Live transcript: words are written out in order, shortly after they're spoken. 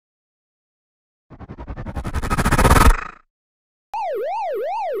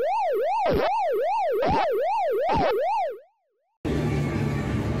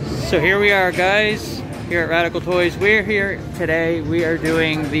So here we are, guys, here at Radical Toys. We're here today. We are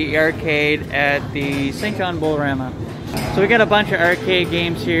doing the arcade at the St. John Bowlarama. So we got a bunch of arcade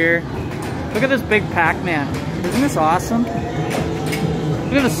games here. Look at this big Pac-Man. Isn't this awesome?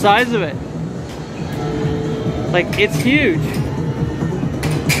 Look at the size of it. Like, it's huge.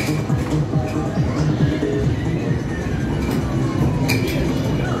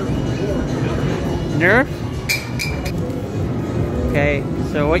 Nerf? Okay,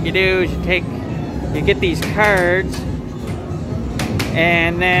 so what you do is you get these cards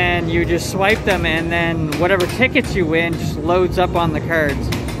and then you just swipe them, and then whatever tickets you win just loads up on the cards.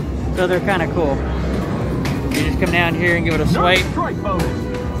 So they're kind of cool. You just come down here and give it a swipe.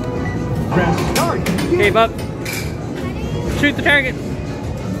 Okay, bub. Shoot the target.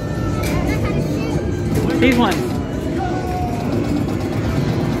 These ones.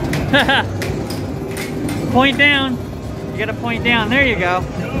 Point down. You gotta point down. There you go.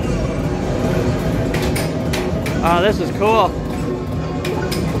 Oh, this is cool.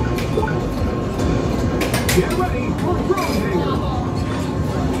 Get ready for throwing.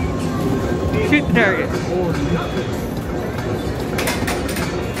 Shoot the target.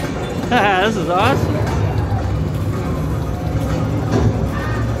 This is awesome.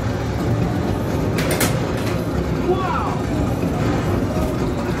 Wow.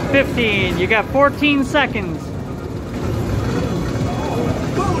 15. You got 14 seconds.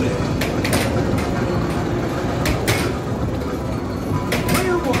 Bonus.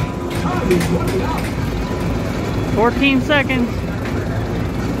 Player one. Time is running out. 14 seconds.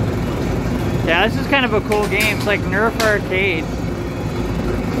 Yeah, this is kind of a cool game. It's like Nerf Arcade.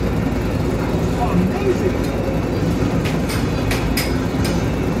 Amazing.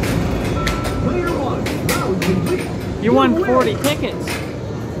 Player one. Round complete. You won 40 tickets.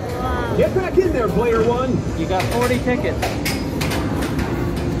 Get back in there, player one. You got 40 tickets.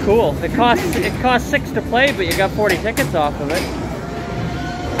 Cool. It costs 6 to play, but you got 40 tickets off of it.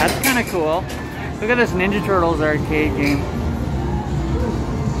 That's kind of cool. Look at this Ninja Turtles arcade game.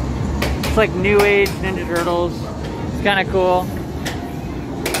 It's like new age Ninja Turtles. It's kind of cool.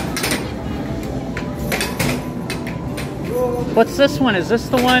 What's this one? Is this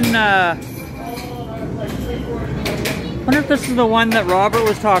the one? I wonder if this is the one that Robert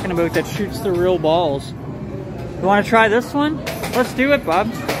was talking about that shoots the real balls. You want to try this one? Let's do it, bub.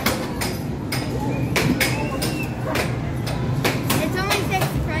 It's only 6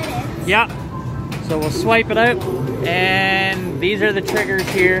 credits. Yeah. So we'll swipe it out, and these are the triggers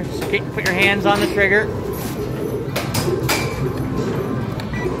here. So put your hands on the trigger.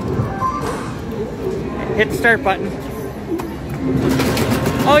 Hit the start button.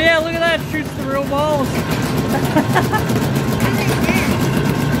 Oh yeah, look at that, it shoots the real balls.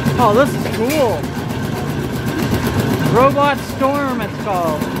 Oh, this is cool. Robot Storm, it's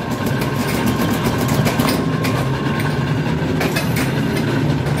called.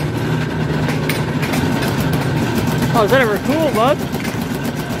 Oh, is that ever cool, bud?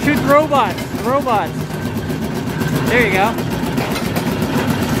 Shoot the robots. The robots. There you go.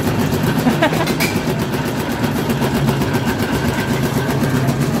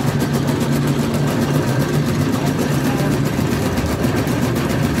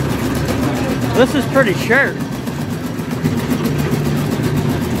 This is pretty sharp.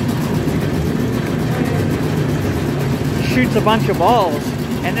 Shoots a bunch of balls,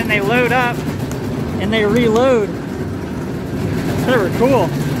 and then they load up, and they reload. They were cool.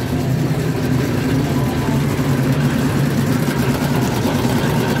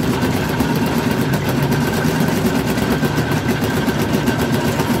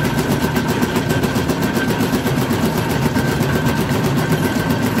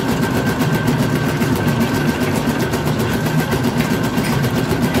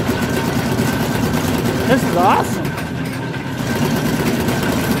 This is awesome.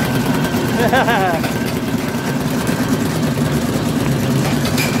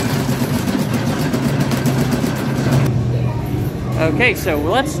 Okay, so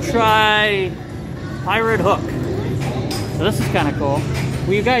let's try Pirate Hook. So this is kind of cool.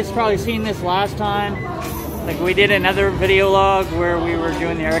 Well, you guys probably seen this last time. Like, we did another video log where we were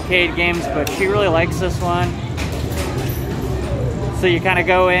doing the arcade games, but she really likes this one. So you kind of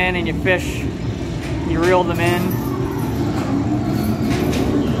go in and you fish, you reel them in.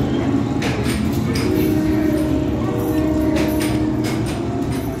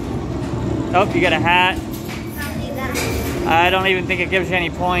 Oh, you got a hat. I don't even think it gives you any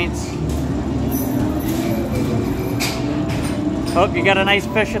points. Oh, you got a nice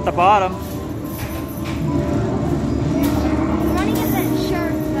fish at the bottom. I want to get that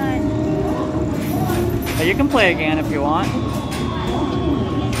shark, but... But you can play again if you want.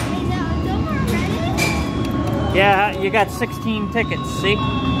 Yeah, you got 16 tickets, see?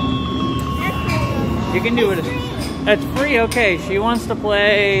 You can do it. That's free, okay. She wants to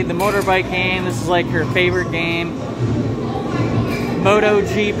play the motorbike game. This is like her favorite game.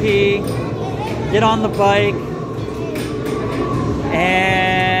 MotoGP. Get on the bike.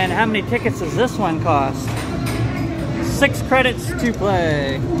 And how many tickets does this one cost? 6 credits to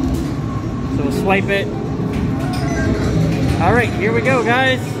play. So we'll swipe it. All right, here we go,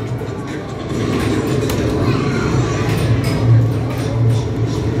 guys.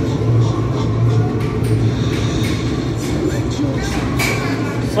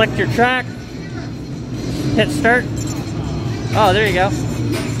 Select your track. Hit start. Oh, there you go.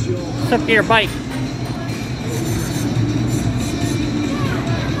 It's up to your bike.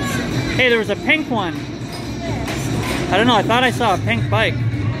 Hey, there was a pink one. I don't know, I thought I saw a pink bike.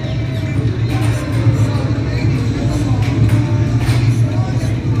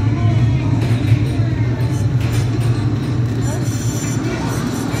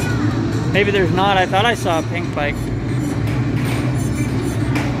 Maybe there's not, I thought I saw a pink bike.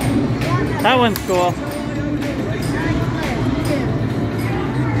 That one's cool.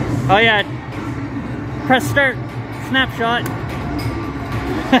 Oh yeah, press start, snapshot.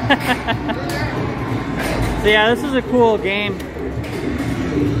 So yeah, this is a cool game.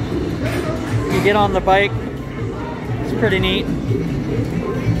 You get on the bike. It's pretty neat.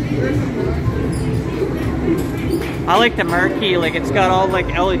 I like the murky, like it's got all like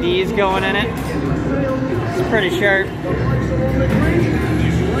LEDs going in it. It's pretty sharp.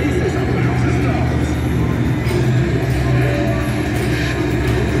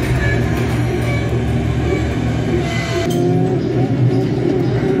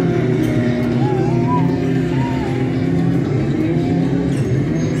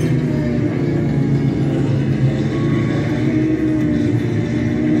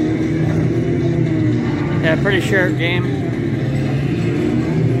 Yeah, pretty sharp game.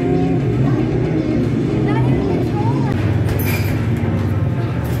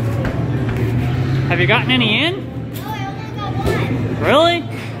 Have you gotten any in? No, I only got one. Really?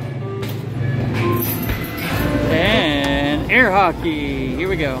 And air hockey. Here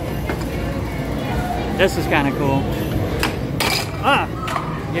we go. This is kind of cool. Ah,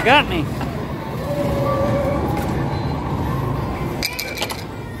 you got me.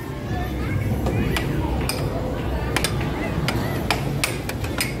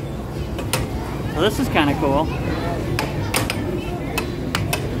 Well, this is kind of cool.